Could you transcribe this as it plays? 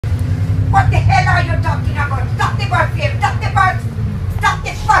What the hell are you talking about? Stop the bus here! Stop the bus! Stop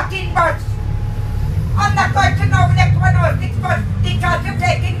the fucking bus! I'm not going to know next 106 bus because you're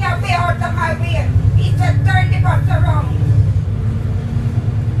taking me away out of my way. He said turn the bus around.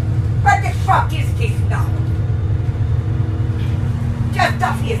 What the fuck is this now? Just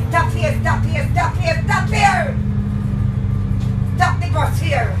stop here, stop here, stop here, stop here, stop here! Stop the bus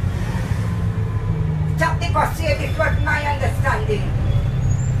here. Stop the bus here, this was my understanding.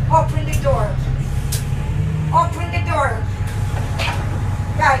 Open the door. Open the door.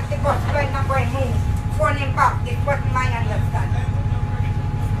 Guys, the bus will not going to move. Phone him back. This wasn't my understanding.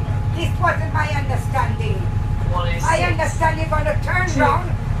 This wasn't my understanding. I understand you're going to turn round.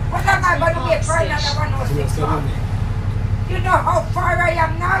 What am I going to wait for another 106 bus? You know how far I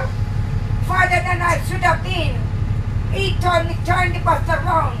am now? Farther than I should have been. He told me turn the bus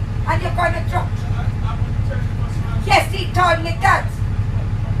around and you're going to drop. Yes, he told me that.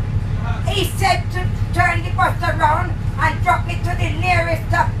 He said to turn the bus around and drop me to the nearest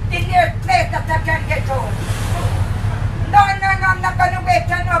place that I can get home. No, I'm not going to wait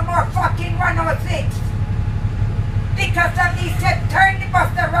for no more fucking 106. Because of he said turn